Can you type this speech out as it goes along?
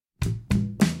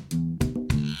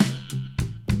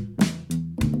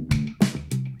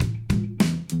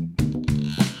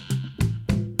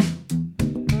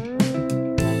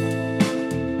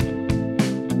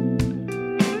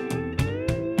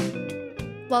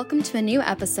Welcome to a new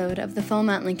episode of the Film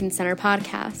at Lincoln Center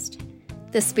podcast.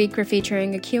 This week we're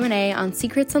featuring a Q&A on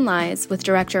Secrets and Lies with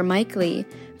director Mike Leigh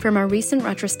from our recent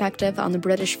retrospective on the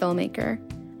British filmmaker,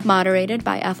 moderated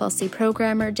by FLC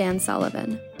programmer Dan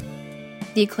Sullivan.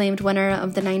 The acclaimed winner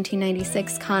of the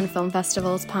 1996 Cannes Film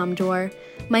Festival's Palme d'Or,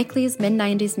 Mike Leigh's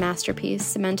mid-90s masterpiece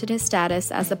cemented his status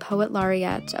as the poet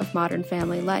laureate of modern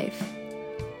family life.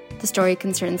 The story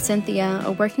concerns Cynthia,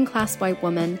 a working-class white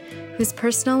woman whose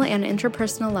personal and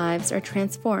interpersonal lives are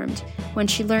transformed when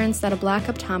she learns that a black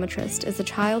optometrist is a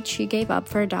child she gave up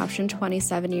for adoption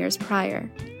 27 years prior.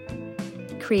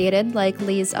 Created, like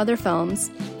Leigh's other films,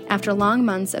 after long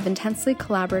months of intensely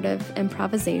collaborative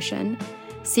improvisation,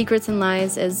 Secrets and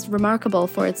Lies is remarkable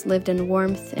for its lived-in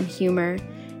warmth and humor,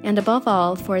 and above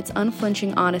all, for its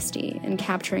unflinching honesty in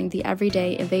capturing the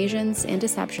everyday evasions and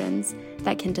deceptions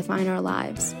that can define our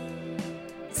lives.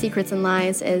 Secrets and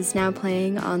Lies is now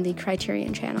playing on the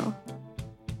Criterion Channel.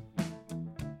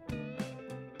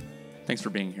 Thanks for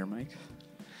being here, Mike.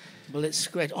 Well, it's a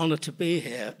great honor to be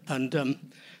here, and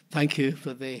thank you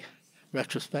for the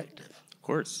retrospective. Of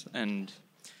course, and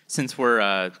since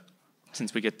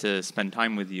we get to spend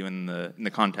time with you in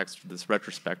the context of this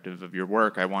retrospective of your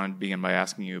work, I wanted to begin by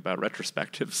asking you about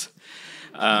retrospectives.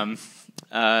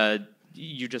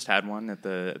 You just had one at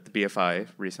the BFI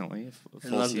recently, a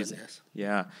full London, season. yes.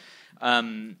 Yeah,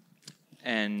 and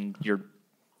you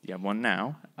have one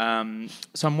now.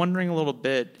 So I'm wondering a little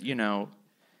bit. I'm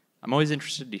always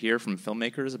interested to hear from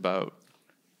filmmakers about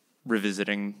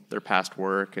revisiting their past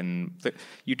work, and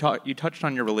you touched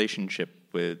on your relationship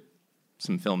with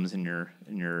some films in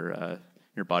your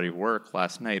body of work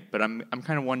last night. But I'm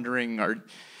kind of wondering, do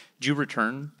you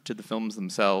return to the films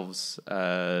themselves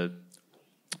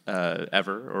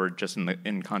ever, or just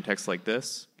in contexts like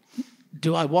this?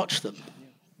 Do I watch them?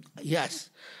 Yes.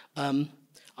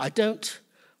 I don't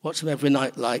watch them every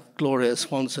night like Gloria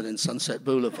Swanson in Sunset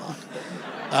Boulevard.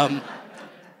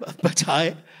 But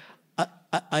I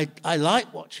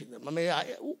like watching them. I mean,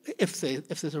 if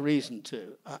there's a reason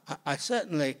to, I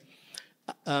certainly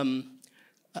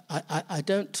I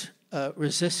don't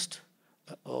resist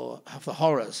or have the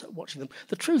horrors of watching them.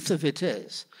 The truth of it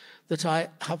is that I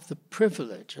have the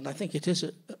privilege, and I think it is,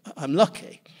 I'm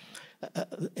lucky,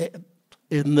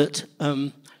 in that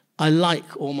I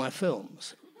like all my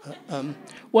films.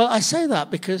 Well, I say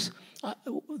that because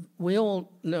we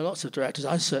all know lots of directors,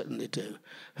 I certainly do,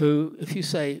 who, if you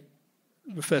say,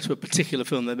 refer to a particular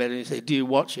film they made and you say, do you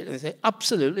watch it? And they say,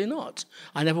 absolutely not.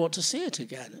 I never want to see it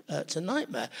again. It's a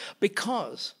nightmare.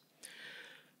 Because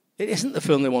it isn't the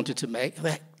film they wanted to make.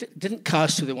 They didn't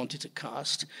cast who they wanted to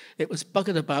cast. It was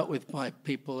buggered about with by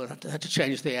people and had to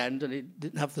change the end, and it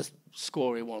didn't have the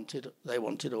score they wanted,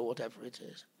 or whatever it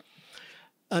is.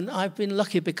 And I've been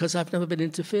lucky because I've never been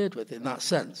interfered with in that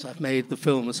sense. I've made the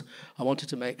films I wanted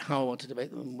to make, how I wanted to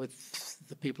make them, with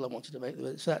the people I wanted to make them,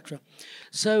 etc.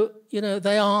 So,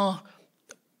 they are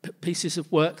pieces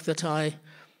of work that I,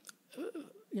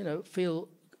 feel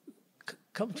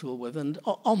comfortable with. And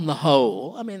on the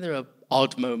whole, I mean, there are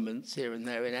odd moments here and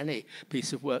there in any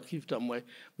piece of work you've done where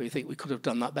you think we could have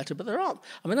done that better, but there aren't.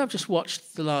 I mean, I've just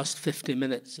watched the last 50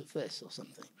 minutes of this or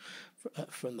something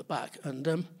from the back,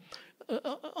 and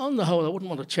on the whole, I wouldn't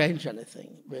want to change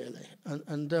anything, really.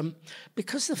 And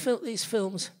because these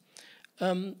films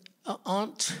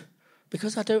aren't,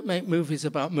 because I don't make movies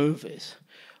about movies,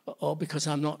 or because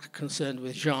I'm not concerned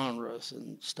with genres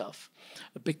and stuff,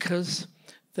 because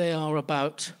they are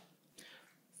about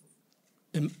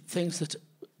things that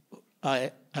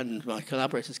I and my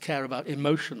collaborators care about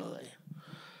emotionally.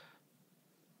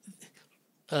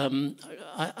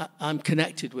 I'm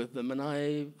connected with them and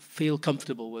I feel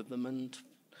comfortable with them. And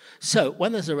so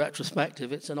when there's a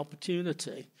retrospective, it's an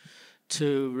opportunity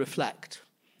to reflect.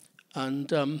 And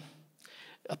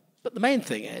but the main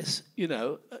thing is,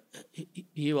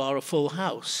 you are a full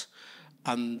house,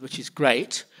 and which is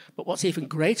great. But what's even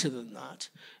greater than that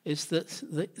is that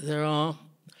there are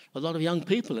a lot of young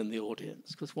people in the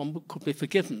audience, because one could be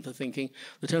forgiven for thinking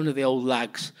that only the old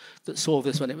lags that saw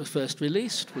this when it was first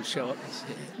released would show up this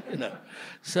year,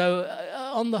 So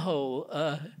on the whole,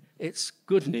 it's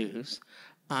good news,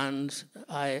 and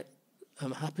I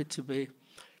am happy to be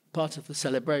part of the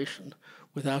celebration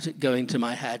without it going to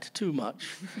my head too much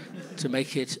to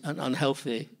make it an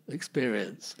unhealthy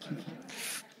experience.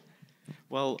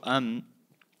 Well,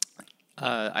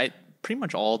 pretty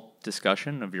much all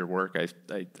discussion of your work,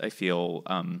 I feel,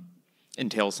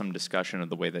 entails some discussion of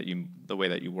the way that you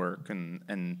work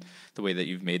and the way that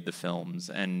you've made the films.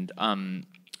 And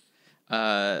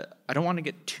I don't want to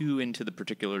get too into the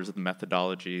particulars of the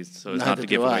methodologies, so as not to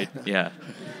give away. Yeah,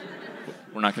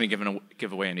 we're not going to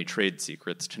give away any trade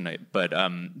secrets tonight, but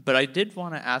I did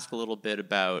want to ask a little bit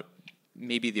about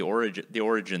maybe the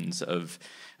origins of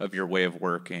your way of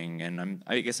working, and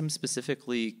I guess I'm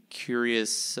specifically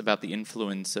curious about the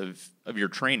influence of your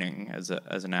training as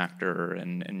an actor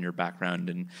and your background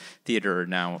in theater.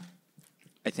 Now,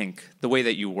 I think the way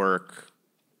that you work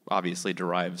obviously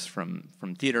derives from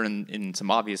theater in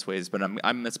some obvious ways, but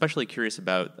I'm especially curious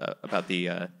about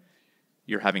the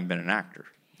your having been an actor.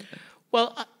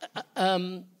 Well,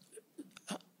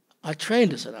 I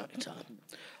trained as an actor,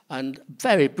 and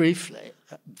very briefly,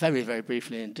 very, very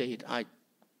briefly indeed, I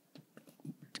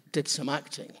did some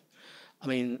acting. I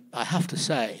mean, I have to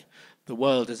say, the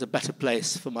world is a better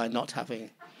place for my not having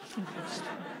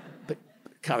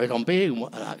carried on being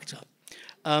an actor.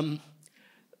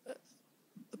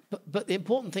 But the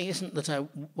important thing isn't that I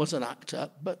was an actor,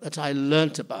 but that I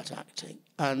learnt about acting.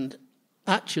 And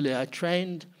actually, I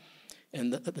trained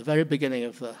at the very beginning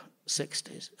of the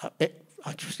 60s.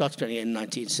 I started training in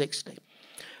 1960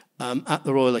 at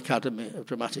the Royal Academy of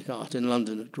Dramatic Art in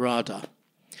London at RADA,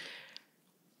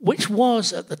 which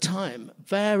was at the time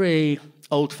very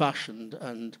old-fashioned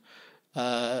and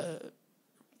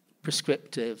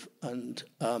prescriptive and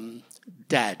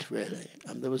dead, really.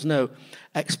 There was no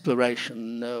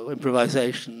exploration, no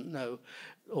improvisation, no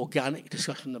organic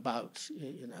discussion about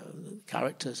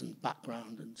characters and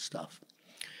background and stuff.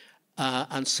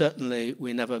 And certainly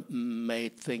we never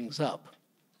made things up.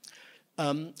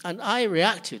 And I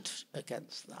reacted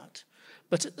against that.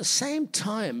 But at the same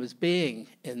time as being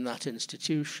in that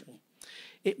institution,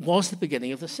 it was the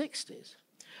beginning of the 60s.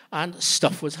 And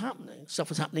stuff was happening. Stuff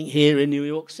was happening here in New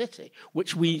York City,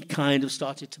 which we kind of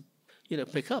started to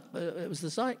pick up. It was the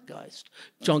zeitgeist.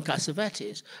 John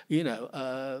Cassavetes,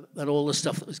 and all the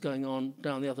stuff that was going on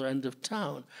down the other end of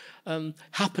town.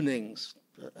 Happenings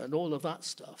and all of that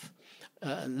stuff.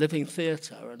 Living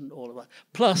theatre and all of that.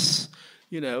 Plus,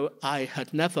 I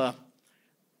had never,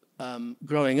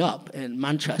 growing up in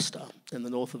Manchester, in the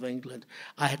north of England,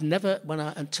 I had never,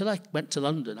 until I went to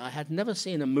London, I had never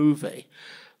seen a movie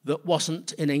that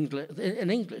wasn't in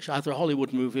English, either a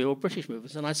Hollywood movie or British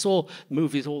movies, and I saw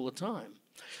movies all the time.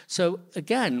 So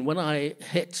again, when I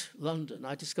hit London,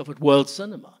 I discovered world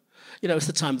cinema. It's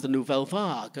the time of the Nouvelle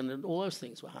Vague, and all those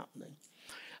things were happening.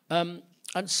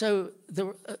 And so,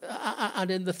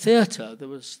 and in the theatre, there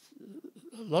was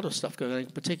a lot of stuff going on,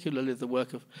 particularly the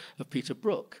work of Peter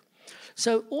Brook.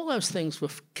 So all those things were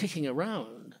kicking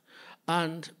around,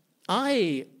 and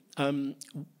I,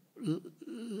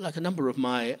 like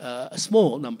a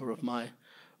small number of my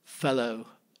fellow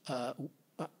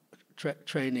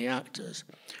trainee actors,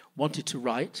 wanted to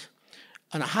write,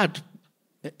 and I had,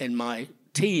 in my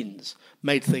teens,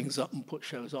 made things up and put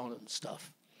shows on and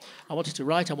stuff. I wanted to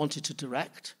write, I wanted to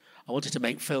direct, I wanted to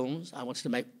make films, I wanted to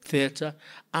make theatre,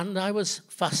 and I was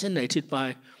fascinated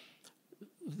by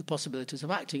the possibilities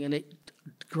of acting, and it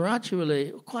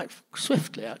gradually, quite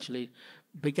swiftly actually,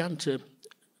 began to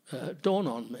dawn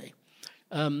on me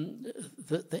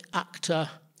that the actor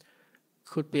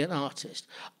could be an artist.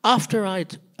 After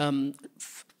I'd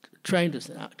trained as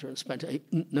an actor and spent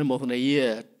no more than a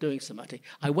year doing some acting,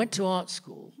 I went to art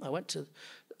school. I went to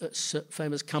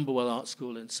famous Camberwell Art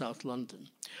School in South London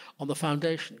on the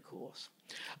foundation course.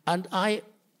 And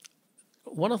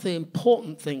one of the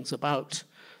important things about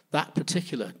that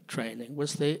particular training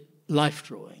was the life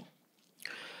drawing.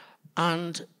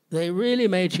 And they really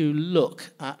made you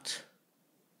look at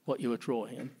what you were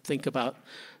drawing and think about.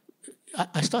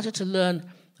 I started to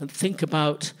learn and think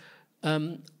about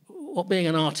what being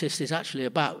an artist is actually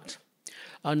about.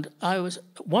 And I was,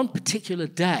 one particular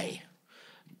day,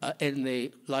 in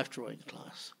the life drawing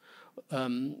class,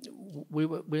 we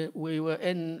were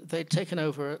in. They'd taken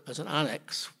over as an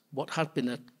annex what had been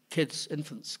a kids'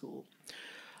 infant school,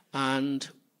 and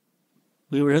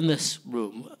we were in this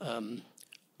room, and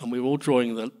we were all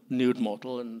drawing the nude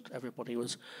model, and everybody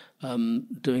was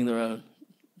doing their own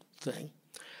thing.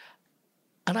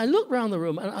 And I looked around the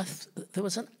room, and there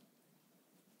was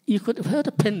you could have heard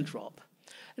a pin drop.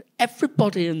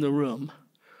 Everybody in the room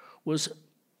was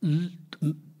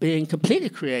being completely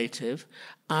creative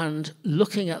and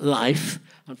looking at life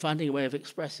and finding a way of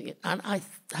expressing it. And I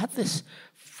had this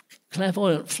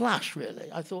clairvoyant flash,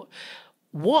 really. I thought,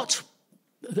 what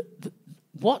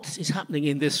is happening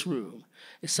in this room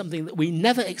is something that we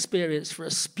never experienced for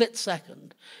a split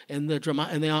second in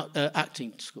the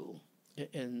acting school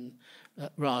in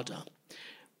RADA,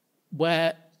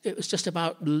 where it was just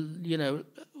about,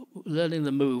 learning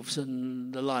the moves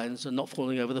and the lines and not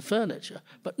falling over the furniture,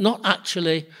 but not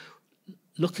actually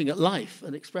looking at life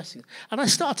and expressing it. And I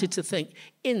started to think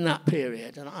in that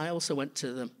period, and I also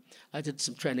I did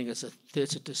some training as a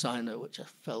theatre designer, which I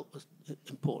felt was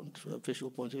important from a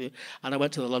visual point of view, and I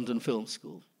went to the London Film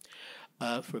School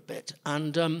for a bit.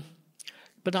 And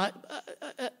but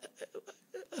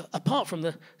apart from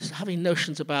having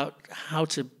notions about how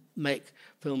to make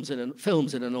films in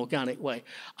an organic way,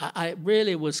 I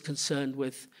really was concerned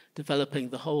with developing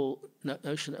the whole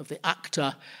notion of the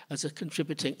actor as a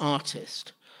contributing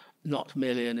artist, not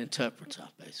merely an interpreter,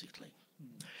 basically.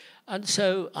 And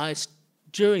so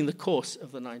during the course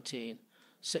of the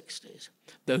 1960s,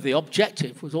 though the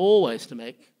objective was always to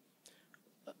make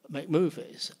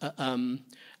movies,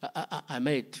 I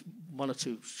made one or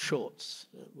two shorts,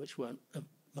 which weren't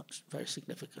very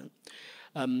significant.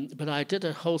 But I did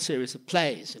a whole series of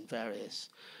plays in various,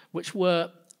 which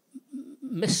were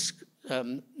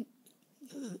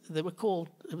they were called,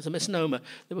 it was a misnomer,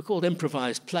 they were called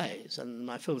improvised plays, and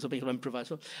my films are being improvised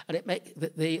films, and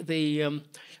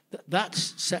that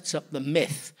sets up the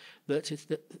myth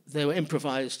that they were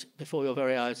improvised before your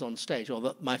very eyes on stage, or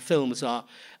that my films are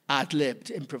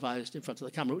ad-libbed, improvised in front of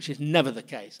the camera, which is never the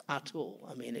case at all.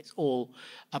 I mean, it's all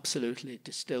absolutely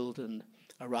distilled and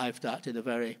arrived at in a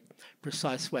very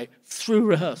precise way through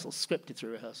rehearsal, scripted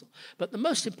through rehearsal. But the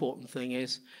most important thing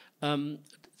is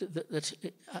that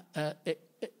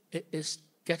it is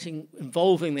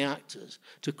involving the actors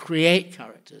to create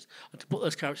characters and to put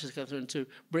those characters together and to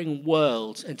bring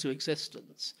worlds into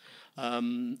existence,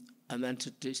 and then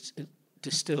to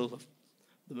distill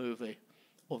the movie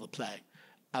or the play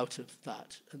out of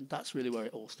that. And that's really where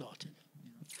it all started.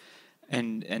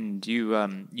 And you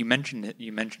mentioned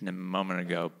him a moment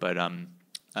ago, but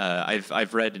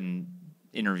I've read in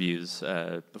interviews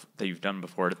that you've done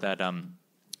before that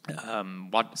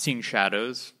seeing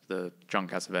Shadows, the John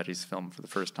Cassavetes film, for the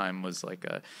first time was like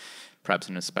perhaps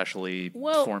an especially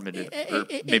formative.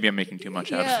 Maybe I'm making too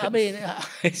much out of it. Yeah, I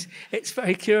mean, it's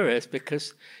very curious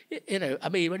because I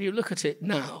mean, when you look at it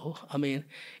now, I mean,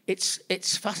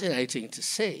 it's fascinating to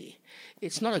see.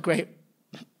 It's not a great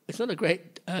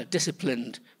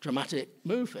disciplined, dramatic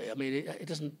movie. I mean, it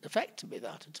doesn't affect me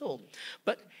that at all.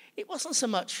 But it wasn't so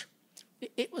much.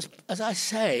 It was, as I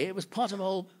say, it was part of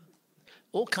all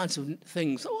kinds of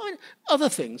things, other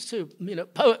things too.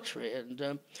 Poetry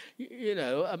and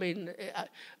I mean,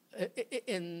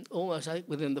 in almost I think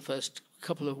within the first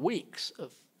couple of weeks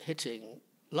of hitting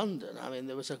London, I mean,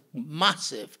 there was a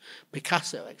massive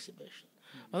Picasso exhibition,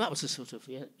 and that was a sort of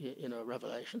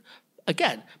revelation.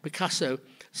 Again, Picasso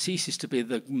ceases to be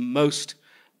the most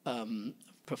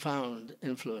profound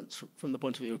influence from the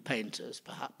point of view of painters,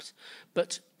 perhaps.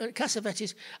 But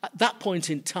Cassavetes, at that point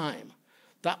in time,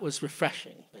 that was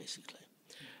refreshing, basically.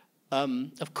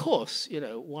 Of course,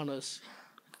 one has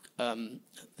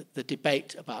the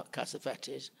debate about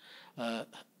Cassavetes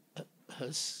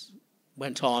has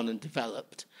went on and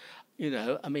developed.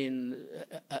 I mean,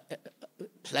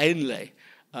 plainly.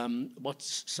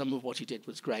 Some of what he did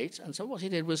was great, and some of what he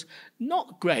did was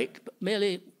not great, but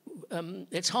merely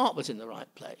its heart was in the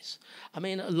right place. I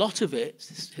mean, a lot of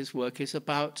his work is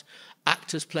about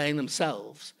actors playing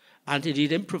themselves, and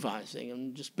indeed improvising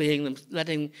and just being them,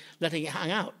 letting it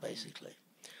hang out, basically.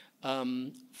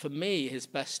 For me, his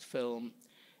best film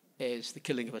is The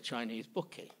Killing of a Chinese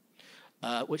Bookie,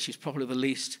 which is probably the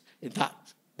least, in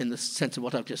the sense of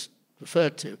what I've just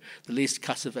referred to, the least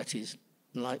Cassavetes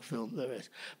like film there is.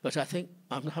 But I think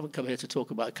I haven't come here to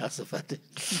talk about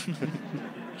Cassavetes.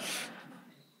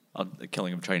 The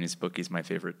Killing of Chinese Bookie is my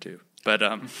favorite too. But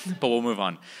we'll move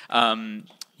on.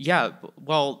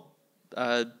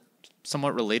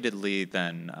 Somewhat relatedly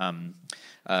then,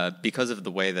 because of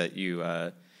the way that you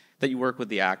work with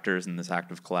the actors in this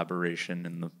active collaboration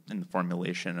in the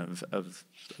formulation of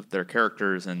their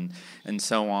characters and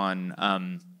so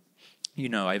on.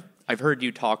 I've heard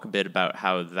you talk a bit about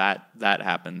how that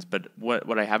happens, but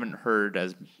what I haven't heard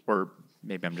or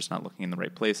maybe I'm just not looking in the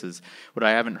right places. What I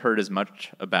haven't heard as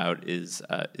much about is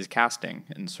casting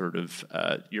and sort of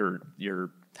your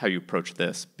how you approach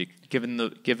this. Given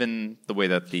the way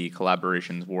that the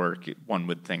collaborations work, one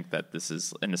would think that this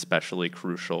is an especially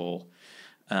crucial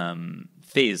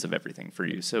phase of everything for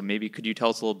you. So maybe could you tell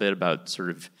us a little bit about sort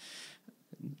of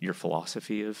your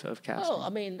philosophy of casting? Well, I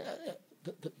mean,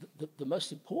 the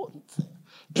most important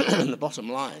thing, the bottom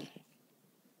line,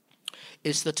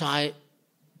 is that I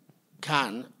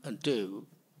can and do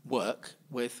work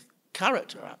with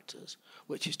character actors,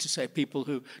 which is to say people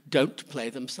who don't play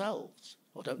themselves,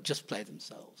 or don't just play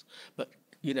themselves, but,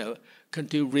 can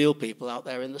do real people out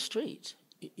there in the street,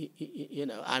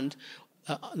 and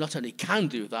not only can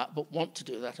do that, but want to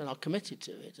do that and are committed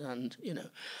to it. And,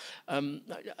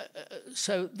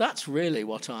 so that's really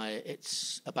what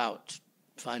it's about,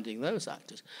 finding those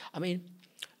actors. I mean,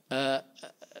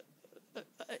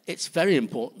 it's very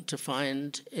important to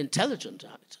find intelligent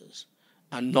actors,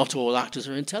 and not all actors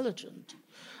are intelligent.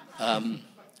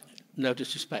 No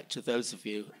disrespect to those of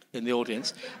you in the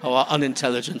audience who are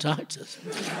unintelligent actors.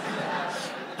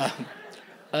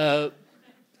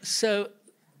 So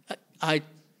I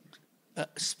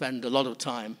spend a lot of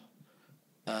time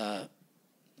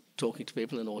talking to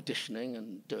people and auditioning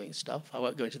and doing stuff. I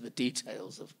won't go into the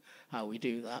details of how we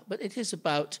do that, but it is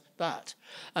about that.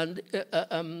 And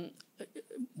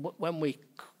when we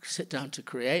sit down to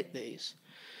create these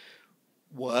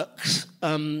works,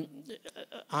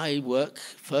 I work,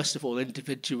 first of all,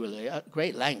 individually at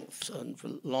great length and for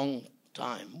a long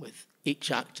time with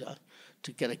each actor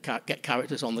to get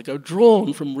characters on the go,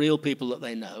 drawn from real people that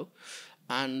they know.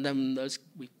 And then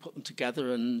we put them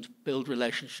together and build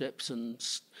relationships. And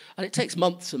it takes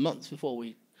months and months before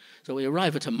we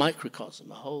arrive at a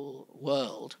microcosm, a whole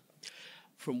world,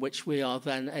 from which we are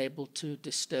then able to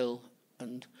distill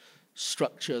and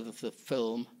structure the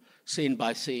film scene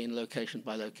by scene, location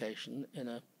by location, in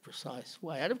a precise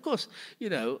way. And of course,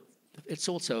 it's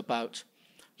also about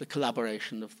the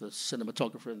collaboration of the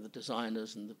cinematographer and the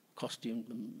designers and the costume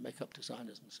and makeup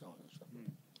designers and so on and so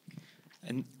on.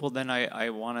 And well, then I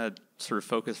want to sort of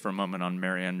focus for a moment on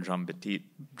Marianne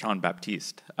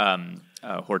Jean-Baptiste,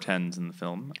 Hortense in the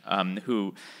film,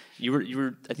 who you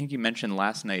were. I think you mentioned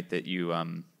last night that you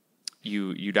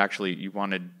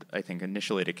wanted, I think,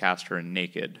 initially to cast her in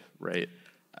Naked, right?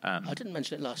 I didn't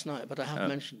mention it last night, but I have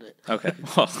mentioned it. Okay,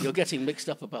 well, you're getting mixed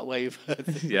up about where you've heard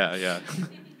this. Yeah.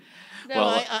 No,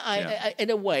 well, I, in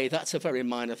a way, that's a very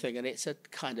minor thing, and it's a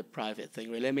kind of private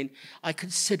thing, really. I mean, I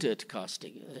considered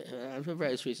casting, and for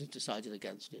various reasons decided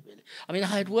against it, really. I mean, I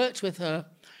had worked with her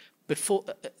before.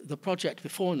 The project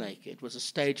before Naked was a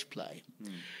stage play,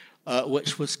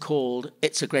 which was called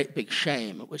It's a Great Big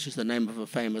Shame, which is the name of a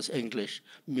famous English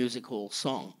music hall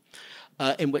song,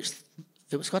 in which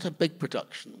it was quite a big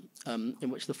production,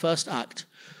 in which the first act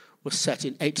was set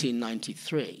in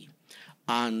 1893,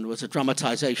 and was a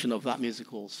dramatization of that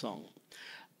musical song.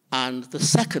 And the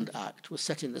second act was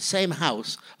set in the same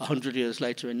house 100 years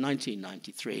later in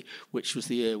 1993, which was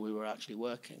the year we were actually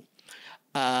working.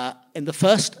 In the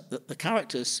first, the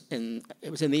characters it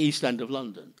was in the East End of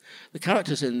London. The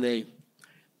characters in the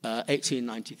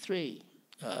 1893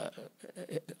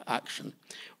 action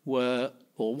were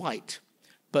all white.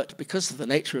 But because of the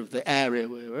nature of the area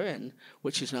we were in,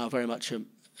 which is now very much an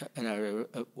area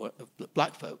of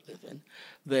black folk live in,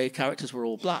 the characters were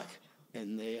all black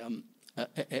in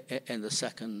the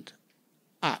second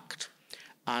act.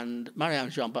 And Marianne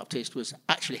Jean-Baptiste was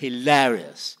actually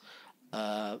hilarious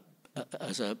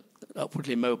as a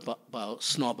upwardly mobile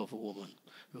snob of a woman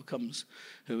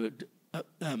who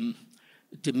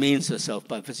demeans herself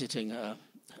by visiting her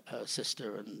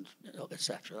sister and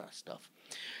etc. That stuff.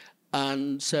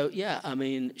 And so, yeah, I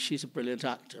mean, she's a brilliant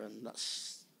actor, and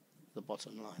that's the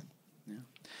bottom line. Yeah.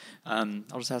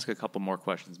 I'll just ask a couple more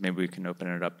questions. Maybe we can open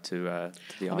it up to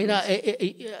the audience. I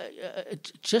mean,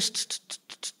 just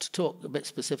to talk a bit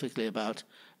specifically about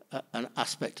an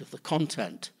aspect of the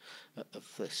content of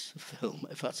this film,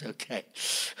 if that's okay.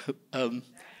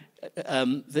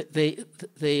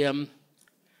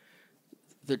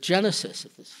 The genesis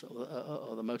of this film,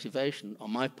 or the motivation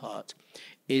on my part,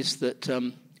 is that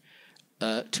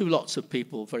two lots of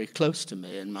people very close to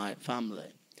me in my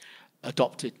family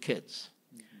adopted kids.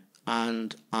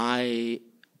 And I,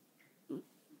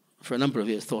 for a number of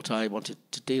years, thought I wanted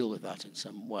to deal with that in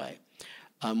some way.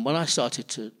 When I started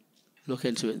to look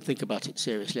into it and think about it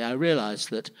seriously, I realized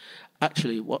that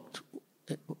actually what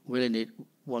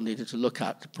one needed to look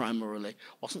at primarily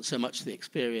wasn't so much the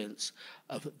experience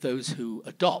of those who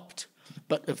adopt,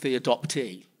 but of the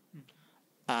adoptee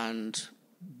and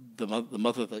the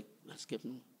mother that has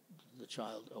given the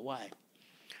child away.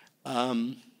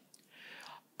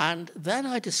 And then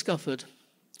I discovered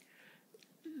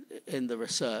in the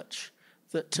research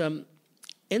that in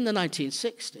the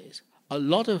 1960s, a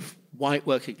lot of white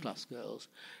working class girls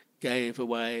gave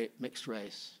away mixed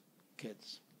race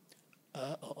kids,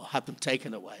 or had them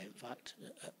taken away, in fact,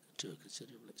 to a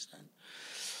considerable extent.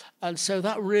 And so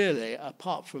that really,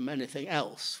 apart from anything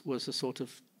else, was a sort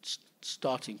of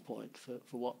starting point for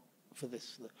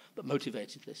this that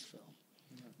motivated this film.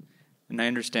 And I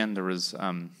understand there was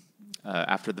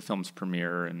after the film's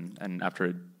premiere and after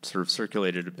it sort of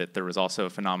circulated a bit, there was also a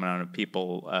phenomenon of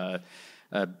people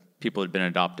who had been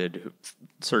adopted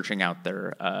searching out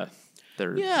their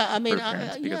their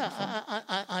parents because of the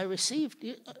film? I received,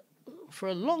 for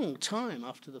a long time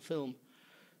after the film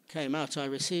came out, I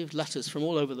received letters from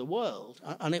all over the world,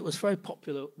 and it was very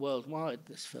popular worldwide,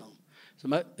 this film.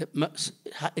 So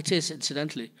it is,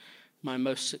 incidentally, my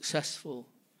most successful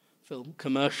film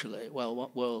commercially,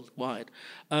 worldwide.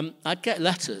 I'd get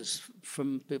letters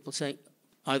from people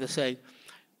either saying,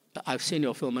 I've seen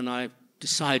your film and I've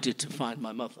decided to find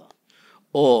my mother,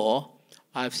 or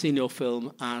I've seen your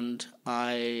film and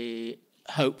I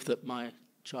hope that my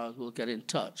child will get in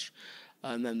touch.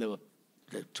 And then they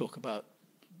talk about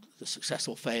the success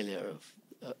or failure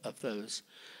of those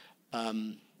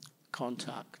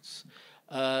contacts.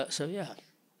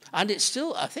 And it's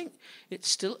still, I think,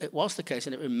 it was the case,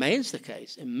 and it remains the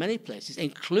case in many places,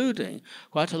 including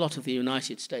quite a lot of the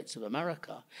United States of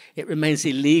America. It remains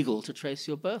illegal to trace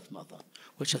your birth mother,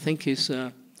 which I think is,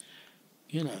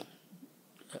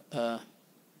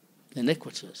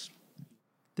 iniquitous.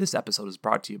 This episode is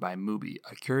brought to you by Mubi,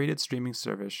 a curated streaming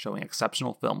service showing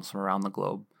exceptional films from around the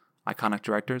globe. Iconic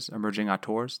directors, emerging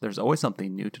auteurs, there's always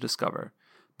something new to discover.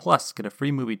 Plus, get a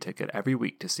free movie ticket every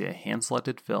week to see a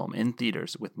hand-selected film in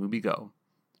theaters with Mubi Go.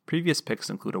 Previous picks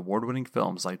include award-winning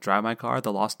films like Drive My Car,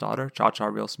 The Lost Daughter, Cha Cha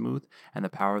Real Smooth, and The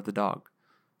Power of the Dog.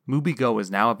 Mubi Go is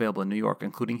now available in New York,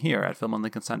 including here at Film on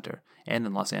Lincoln Center, and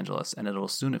in Los Angeles, and it will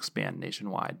soon expand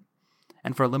nationwide.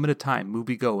 And for a limited time,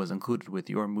 Mubi Go is included with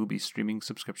your Mubi streaming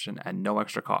subscription at no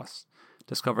extra cost.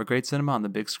 Discover great cinema on the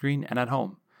big screen and at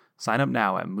home. Sign up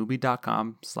now at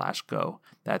Mubi.com/go.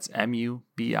 That's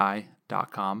MUBI.com/go.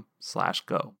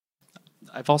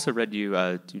 I've also read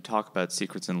you talk about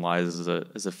Secrets and Lies as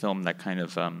a film that kind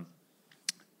of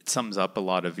it sums up a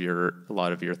lot of your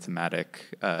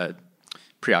thematic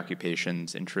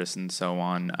preoccupations, interests, and so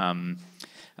on. And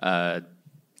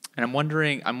I'm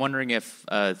wondering if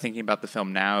thinking about the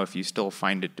film now, if you still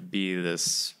find it to be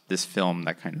this film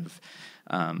that kind of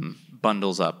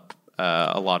bundles up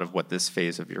a lot of what this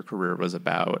phase of your career was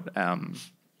about.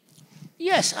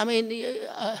 Yes, I mean,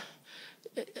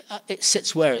 it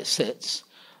sits where it sits,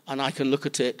 and I can look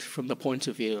at it from the point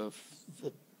of view of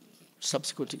the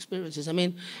subsequent experiences. I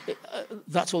mean,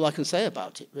 that's all I can say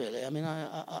about it, really. I mean,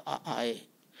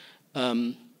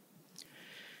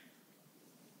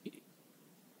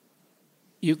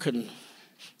 you can.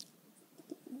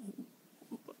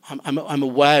 I'm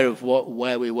aware of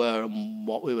where we were and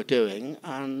what we were doing,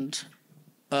 and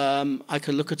I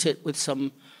can look at it with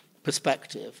some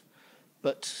perspective,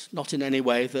 but not in any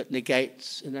way that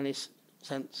negates, in any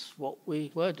sense, what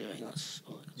we were doing. That's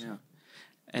all I can say. Yeah,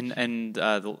 and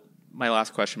my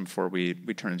last question before we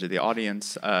turn to the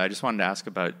audience, I just wanted to ask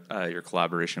about your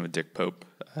collaboration with Dick Pope,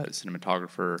 a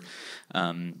cinematographer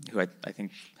who I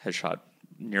think has shot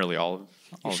nearly all of.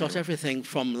 He shot everything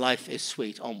from Life is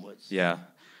Sweet onwards. Yeah.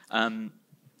 And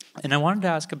I wanted to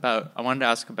ask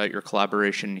about your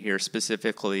collaboration here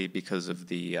specifically because of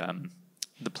the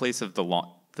place of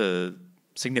the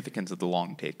significance of the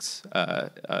long takes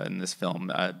in this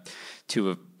film. Two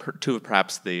of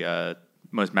perhaps the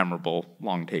most memorable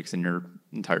long takes in your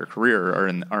entire career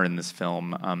are in this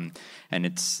film, and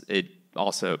it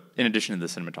also, in addition to the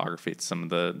cinematography, it's some of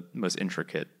the most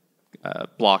intricate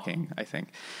blocking, I think.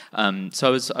 So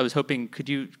I was hoping, could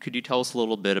you tell us a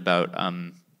little bit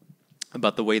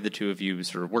about the way the two of you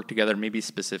sort of work together, maybe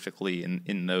specifically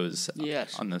in those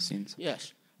on those scenes?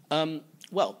 Yes.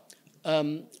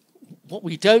 What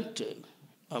we don't do,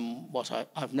 what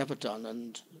I've never done,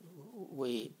 and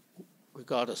we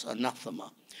regard as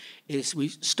anathema, is we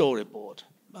storyboard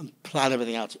and plan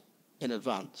everything out in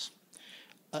advance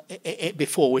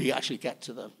before we actually get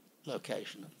to the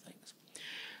location and things.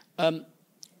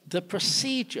 The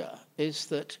procedure is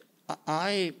that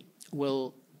I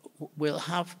will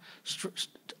have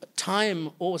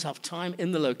always have time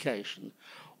in the location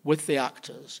with the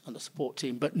actors and the support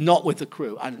team, but not with the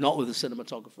crew and not with the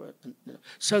cinematographer,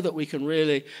 so that we can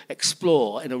really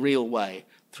explore in a real way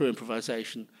through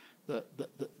improvisation the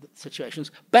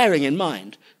situations, bearing in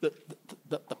mind that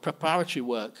the preparatory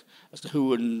work as to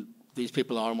who and these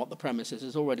people are and what the premise is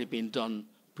has already been done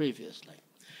previously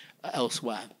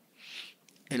elsewhere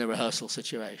in a rehearsal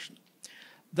situation.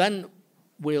 Then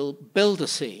we'll build a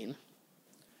scene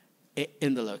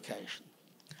in the location,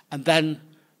 and then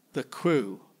the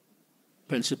crew,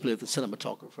 principally the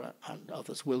cinematographer and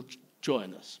others, will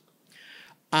join us.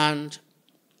 And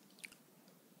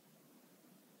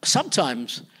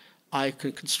sometimes I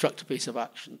can construct a piece of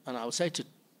action, and I will say to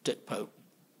Dick Pope,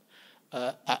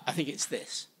 I think it's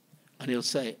this. And he'll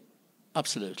say,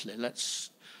 absolutely, let's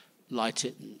light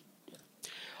it.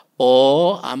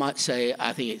 Or I might say,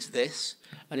 I think it's this.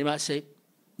 And he might say,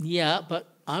 yeah, but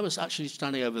I was actually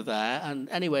standing over there, and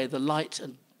anyway, the light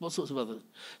and all sorts of other.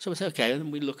 So we say, okay, and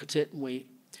then we look at it and we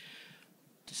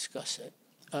discuss it.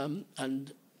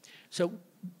 And so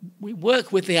we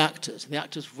work with the actors, and the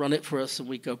actors run it for us, and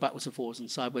we go backwards and forwards and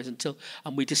sideways and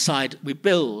we decide, we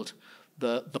build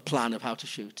the plan of how to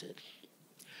shoot it.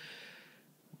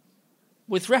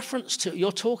 With reference to,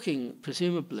 you're talking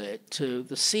presumably to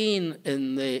the scene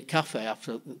in the cafe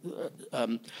after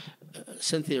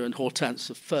Cynthia and Hortense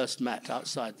have first met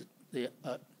outside the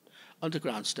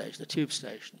underground station, the tube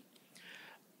station.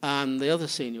 And the other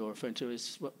scene you're referring to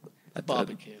is the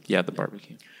barbecue. The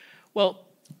barbecue. Well,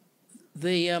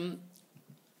 it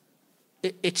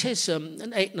is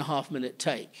an 8.5 minute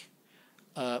take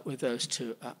with those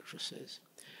two actresses.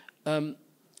 I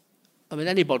mean,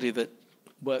 anybody that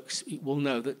works will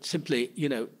know that simply,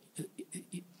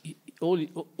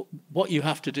 what you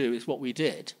have to do is what we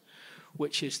did,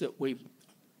 which is that we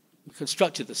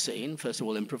constructed the scene, first of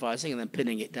all improvising and then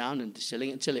pinning it down and distilling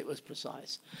it until it was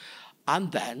precise.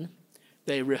 And then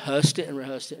they rehearsed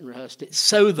it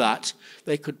so that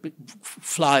they could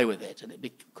fly with it and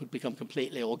it could become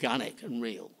completely organic and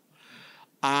real.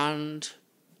 And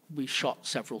we shot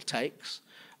several takes,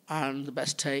 and the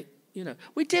best take,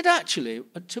 we did actually,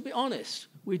 to be honest,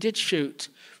 we did shoot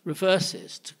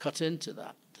reverses to cut into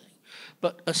that thing.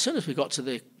 But as soon as we got to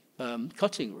the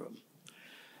cutting room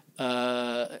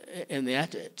in the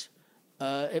edit,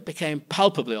 it became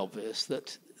palpably obvious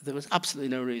that there was absolutely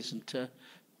no reason to,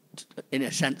 in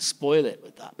a sense, spoil it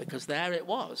with that, because there it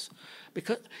was.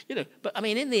 Because, but I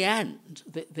mean, in the end,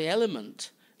 the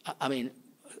element, I mean,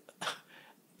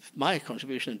 my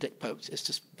contribution in Dick Popes is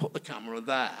to put the camera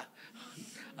there.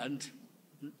 And,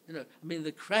 I mean,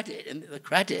 the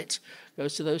credit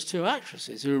goes to those two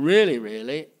actresses who really,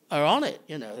 really are on it.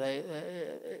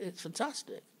 It's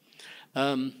fantastic.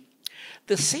 The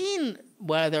scene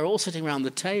where they're all sitting around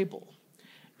the table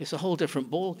is a whole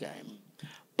different ball game,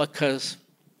 because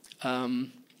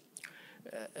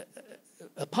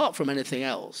apart from anything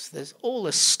else, there's all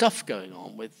this stuff going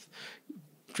on with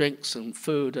drinks and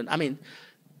food, and I mean,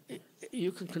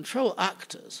 you can control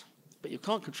actors, but you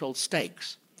can't control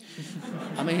stakes.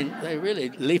 I mean, they really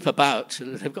leap about,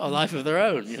 and they've got a life of their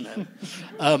own,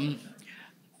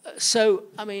 So,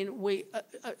 I mean,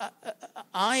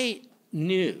 I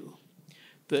knew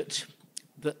that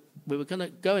we were going to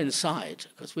go inside,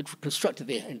 because we'd constructed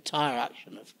the entire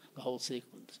action of the whole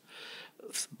sequence.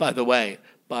 By the way,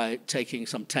 by taking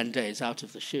some 10 days out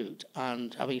of the shoot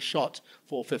and having shot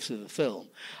 4/5 of the film.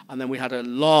 And then we had a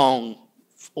long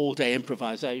all-day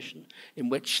improvisation in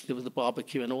which there was the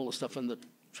barbecue and all the stuff, and the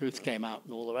truth came out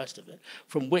and all the rest of it,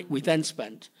 from which we then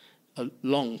spent a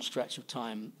long stretch of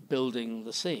time building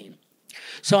the scene.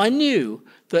 So I knew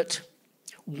that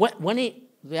when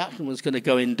the action was going to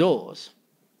go indoors,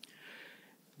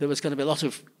 there was going to be a lot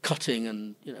of cutting,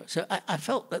 and so I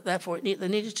felt that therefore there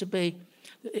needed to be,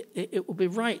 it would be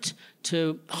right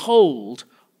to hold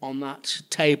on that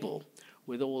table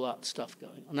with all that stuff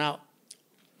going on. Now,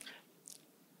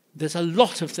 there's a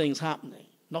lot of things happening,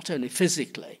 not only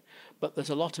physically, but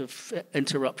there's a lot of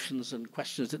interruptions and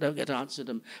questions that don't get answered,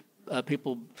 and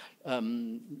people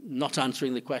not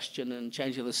answering the question and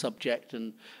changing the subject,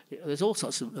 and there's all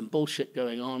sorts of bullshit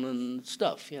going on and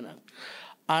stuff,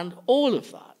 And all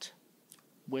of that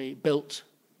we built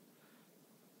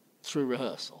through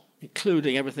rehearsal,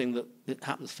 including everything that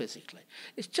happens physically.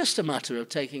 It's just a matter of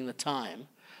taking the time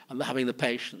and having the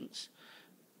patience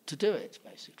to do it,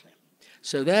 basically.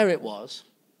 So there it was,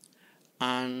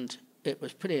 and it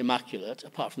was pretty immaculate,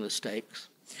 apart from the stakes.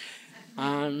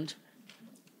 And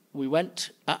we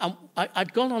went,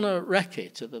 I'd gone on a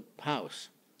recce to the house,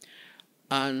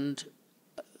 and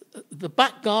the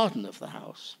back garden of the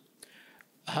house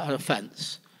had a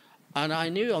fence, and I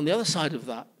knew on the other side of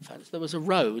that fence there was a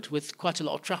road with quite a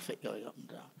lot of traffic going up and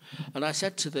down. And I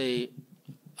said to the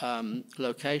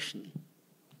location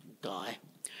guy,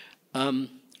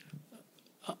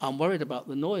 I'm worried about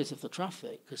the noise of the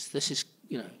traffic, because this is,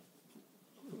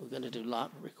 we're going to do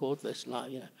record this,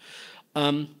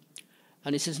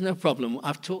 and he says, no problem,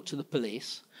 I've talked to the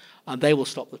police, and they will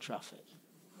stop the traffic.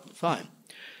 Fine,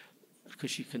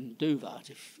 because you can do that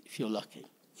if you're lucky.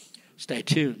 Stay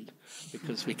tuned,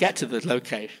 because we get to the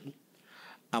location,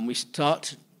 and we start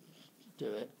to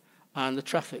do it, and the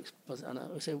traffic's buzzing. And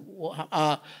I say,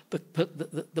 what?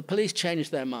 The police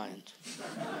changed their mind.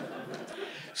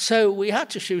 So we had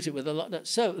to shoot it with a lot.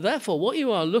 So therefore, what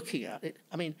you are looking at,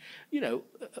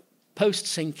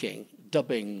 post-syncing,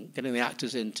 dubbing, getting the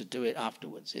actors in to do it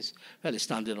afterwards is fairly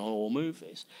standard on all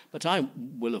movies. But I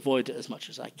will avoid it as much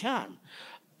as I can.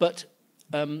 But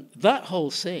that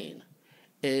whole scene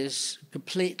is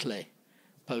completely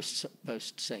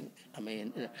post sync. I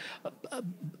mean,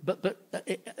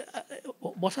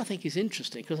 what I think is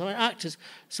interesting, because I mean,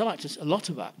 some actors, a lot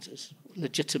of actors,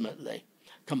 legitimately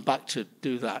come back to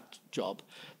do that job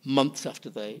months after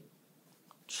they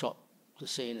shot the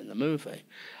scene in the movie,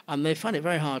 and they find it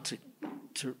very hard to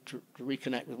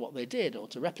reconnect with what they did or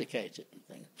to replicate it and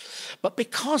things. But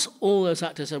because all those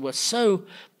actors were so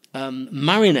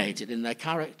marinated in their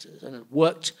characters and had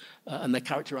worked and their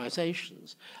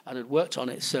characterizations and had worked on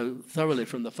it so thoroughly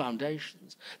from the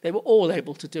foundations, they were all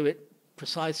able to do it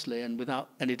precisely and without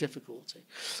any difficulty.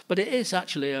 But it is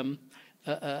actually a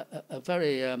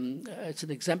very it's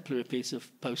an exemplary piece of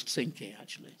post-syncing,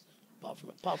 actually,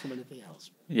 apart from anything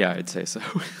else. Yeah, I'd say so.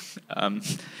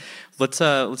 Let's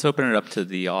open it up to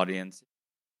the audience.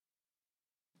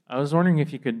 I was wondering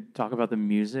if you could talk about the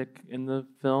music in the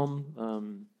film,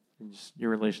 and just your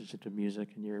relationship to music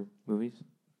in your movies.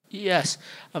 Yes,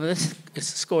 I mean this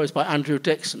score is by Andrew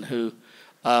Dixon, who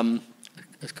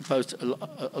has composed a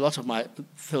lot of my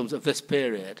films of this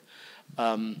period,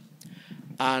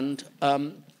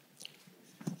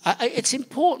 it's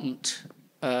important,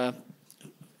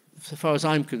 so far as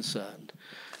I'm concerned,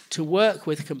 to work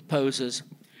with composers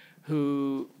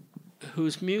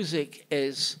whose music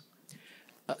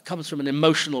comes from an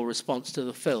emotional response to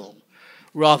the film,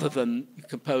 rather than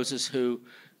composers who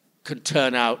can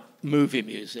turn out movie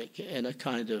music in a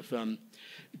kind of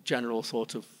general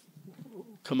sort of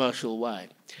commercial way.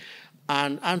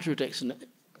 And Andrew Dixon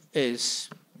is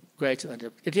great at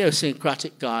that.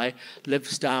 Idiosyncratic guy,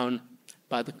 lives down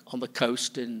on the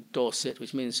coast in Dorset,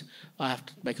 which means I have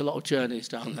to make a lot of journeys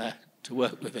down there to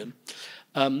work with him.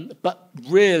 But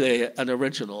really an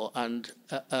original, and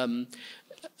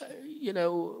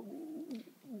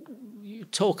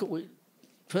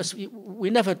we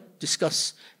never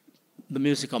discuss the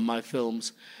music on my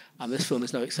films, and this film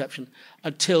is no exception,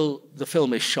 until the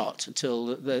film is shot,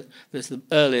 until there's the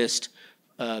earliest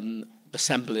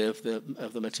assembly of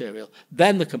the material.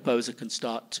 Then the composer can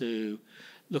start to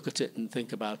look at it and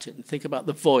think about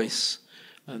the voice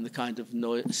and the kind of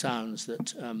sounds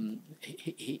that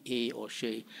he or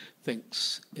she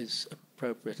thinks is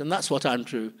appropriate. And that's what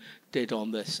Andrew did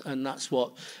on this, and that's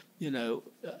what,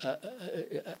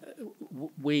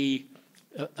 we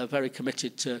are very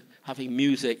committed to having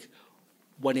music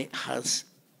when it has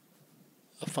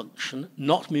a function,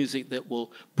 not music that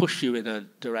will push you in a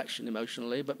direction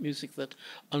emotionally, but music that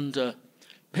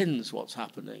underpins what's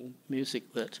happening,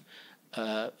 music that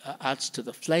adds to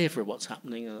the flavour of what's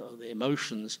happening, the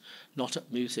emotions, not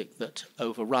music that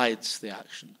overrides the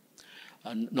action,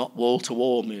 and not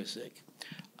wall-to-wall music.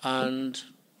 And,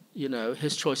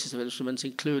 his choices of instruments,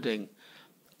 including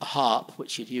a harp,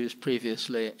 which he'd used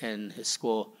previously in his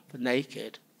score for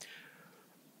Naked,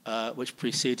 which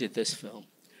preceded this film,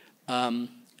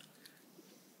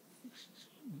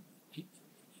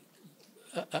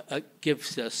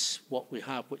 gives us what we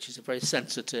have, which is a very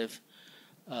sensitive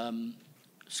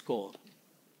score.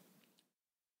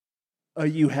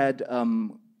 You had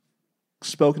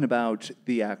spoken about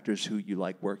the actors who you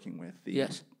like working with.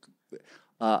 Yes.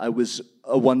 I was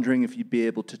wondering if you'd be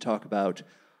able to talk about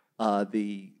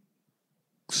the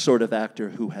sort of actor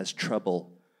who has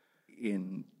trouble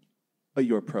in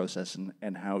your process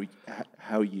and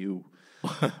how you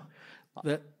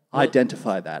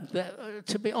identify that.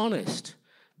 To be honest,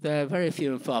 they're very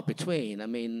few and far between. I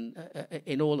mean,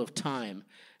 in all of time,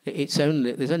 there's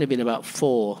only been about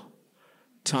 4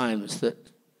 times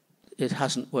that it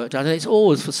hasn't worked out, and it's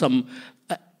always for some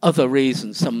other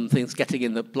reasons, some things getting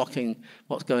in blocking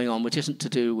what's going on, which isn't to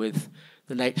do with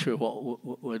the nature of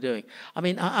what we're doing. I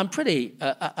mean, I'm pretty.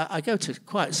 I go to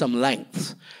quite some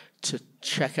lengths to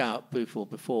check out people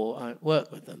before I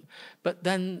work with them, but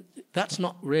then that's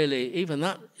not really even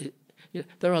that.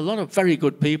 There are a lot of very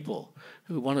good people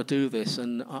who want to do this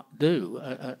and do,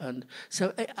 and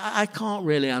so I can't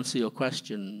really answer your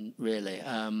question really.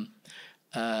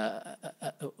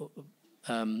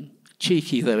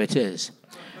 Cheeky though it is,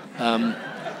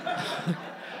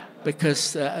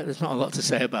 because there's not a lot to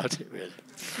say about it, really.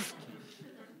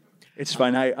 It's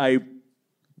fine. I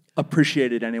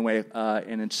appreciate it anyway,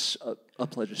 and it's a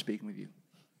pleasure speaking with you.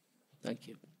 Thank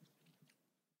you.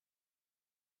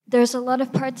 There's a lot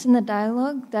of parts in the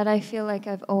dialogue that I feel like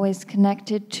I've always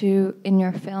connected to in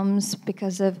your films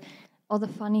because of all the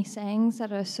funny sayings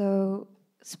that are so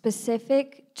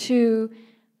specific to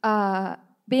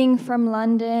being from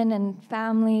London and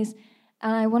families.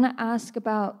 And I want to ask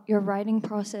about your writing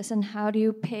process and how do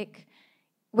you pick,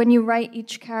 when you write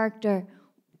each character,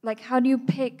 like how do you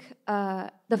pick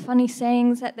the funny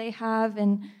sayings that they have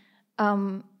and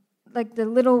like the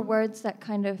little words that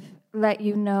kind of let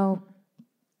you know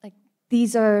like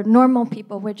these are normal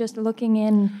people. We're just looking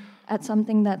in at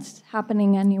something that's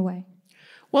happening anyway.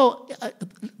 Well,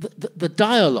 the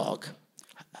dialogue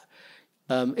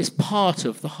is part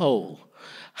of the whole.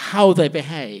 How they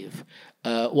behave,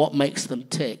 what makes them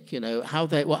tick, how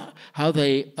they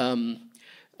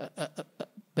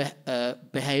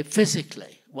behave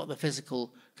physically, what the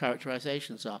physical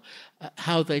characterizations are,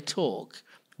 how they talk,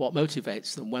 what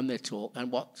motivates them when they talk,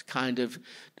 and what kind of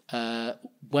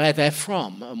where they're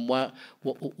from, and what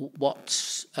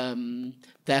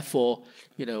therefore,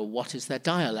 what is their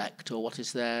dialect or what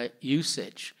is their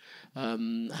usage,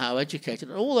 how educated,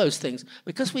 and all those things.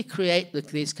 Because we create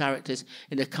these characters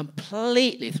in a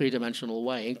completely three-dimensional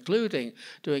way, including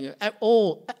doing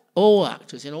all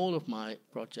actors in all of my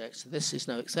projects, this is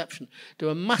no exception, do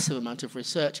a massive amount of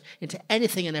research into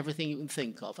anything and everything you can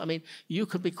think of. I mean, you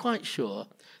can be quite sure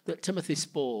that Timothy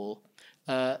Spall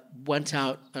went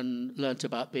out and learnt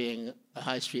about being a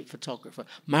high street photographer.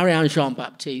 Marianne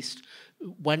Jean-Baptiste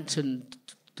went and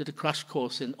did a crash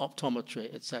course in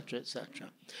optometry, etc., etc.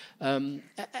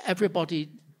 Everybody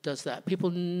does that. People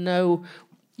know,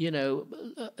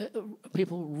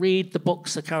 people read the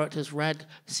books the characters read,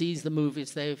 sees the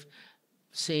movies they've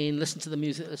seen, listen to the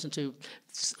music, listen to,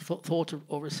 thought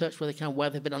or research where they can, where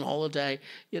they've been on holiday,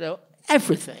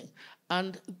 everything.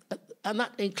 And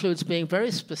that includes being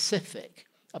very specific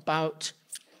about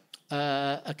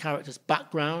a character's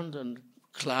background and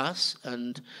class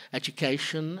and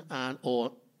education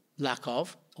or lack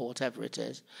of, or whatever it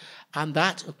is. And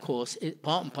that, of course,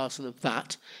 part and parcel of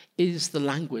that is the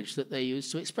language that they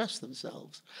use to express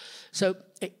themselves. So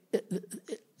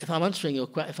if I'm answering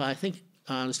if I think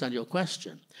I understand your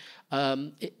question,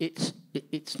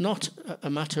 it's not a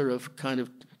matter of kind of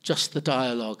just the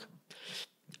dialogue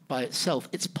by itself.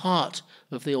 It's part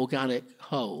of the organic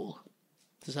whole.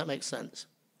 Does that make sense?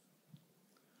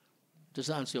 Does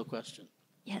that answer your question?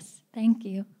 Yes, thank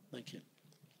you. Thank you.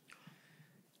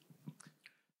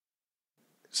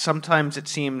 Sometimes it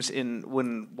seems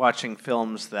when watching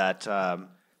films that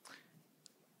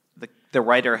the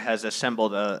writer has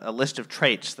assembled a list of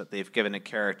traits that they've given a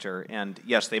character, and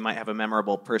yes, they might have a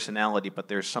memorable personality, but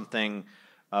there's something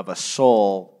of a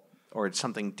soul or it's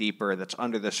something deeper that's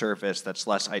under the surface that's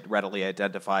less readily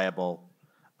identifiable.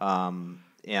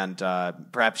 And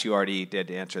perhaps you already did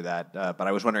answer that, but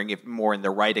I was wondering if more in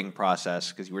the writing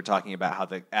process, because you were talking about how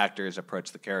the actors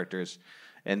approach the characters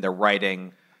in the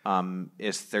writing.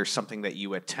 Is there something that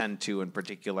you attend to in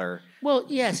particular? Well,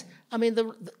 yes. I mean,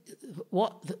 the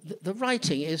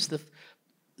writing is the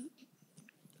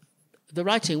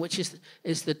writing, which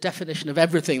is the definition of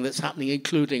everything that's happening,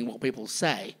 including what people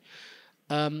say.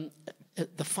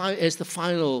 Is the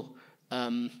final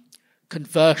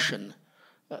conversion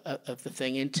of the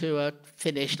thing into a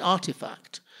finished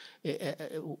artifact. That's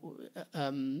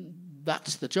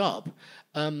the job,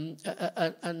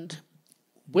 and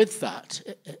with that,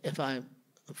 if I'm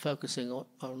focusing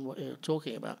on what you're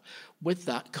talking about, with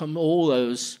that come all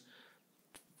those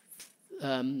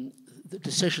the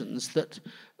decisions that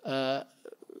are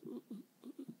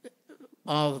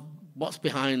what's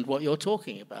behind what you're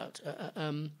talking about.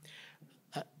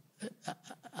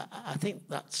 I think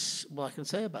that's what I can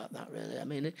say about that, really. I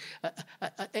mean,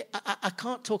 I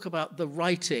can't talk about the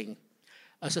writing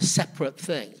as a separate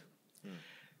thing,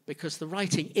 because the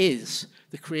writing is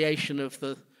the creation of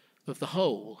the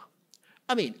whole.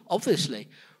 I mean, obviously,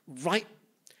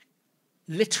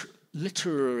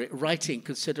 literary writing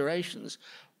considerations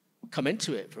come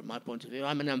into it from my point of view.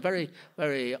 I mean, I'm very,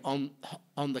 very on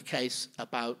the case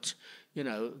about,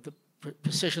 the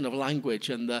precision of language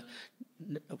and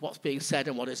what's being said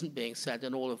and what isn't being said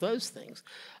and all of those things.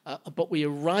 But we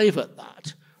arrive at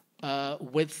that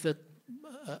with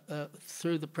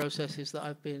through the processes that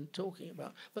I've been talking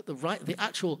about. But the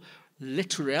actual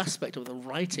literary aspect of the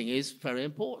writing is very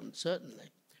important,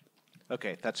 certainly.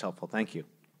 Okay, that's helpful. Thank you.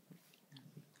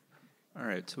 All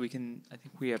right, so I think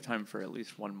we have time for at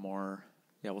least one more.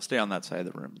 Yeah, we'll stay on that side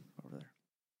of the room over there.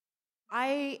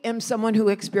 I am someone who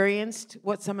experienced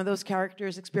what some of those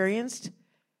characters experienced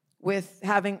with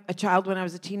having a child when I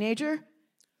was a teenager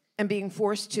and being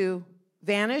forced to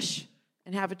vanish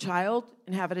and have a child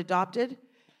and have it adopted.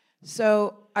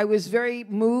 So I was very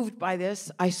moved by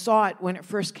this. I saw it when it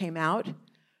first came out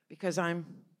because I'm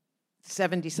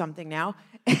 70-something now.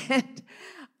 And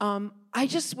I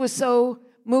just was so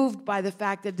moved by the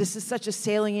fact that this is such a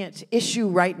salient issue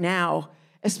right now,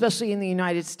 especially in the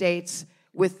United States,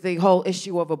 with the whole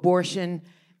issue of abortion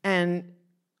and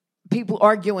people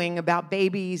arguing about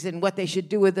babies and what they should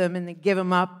do with them and they give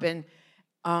them up. And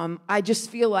I just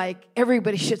feel like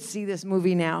everybody should see this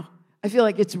movie now. I feel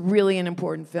like it's really an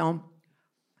important film.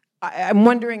 I'm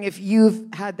wondering if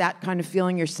you've had that kind of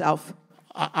feeling yourself.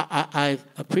 I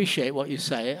appreciate what you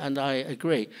say, and I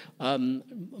agree.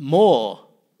 More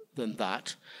than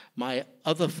that, my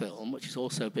other film, which is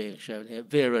also being shown here,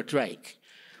 Vera Drake,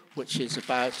 which is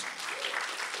about...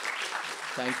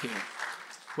 Thank you.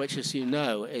 Which, as you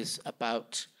know, is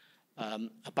about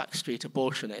a backstreet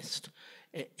abortionist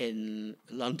in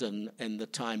London in the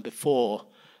time before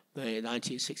the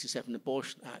 1967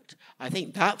 Abortion Act. I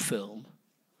think that film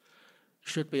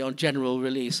should be on general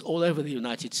release all over the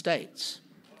United States.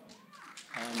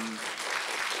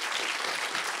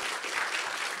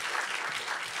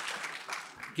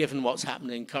 Given what's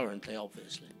happening currently,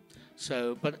 obviously.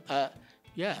 So, but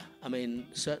yeah, I mean,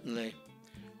 certainly,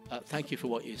 thank you for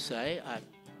what you say.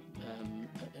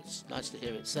 It's nice to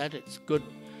hear it said. It's good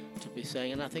to be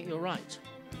saying, and I think you're right.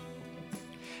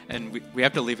 And we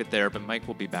have to leave it there, but Mike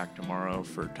will be back tomorrow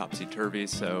for Topsy Turvy,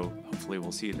 so hopefully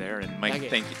we'll see you there. And Mike,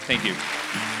 thank you.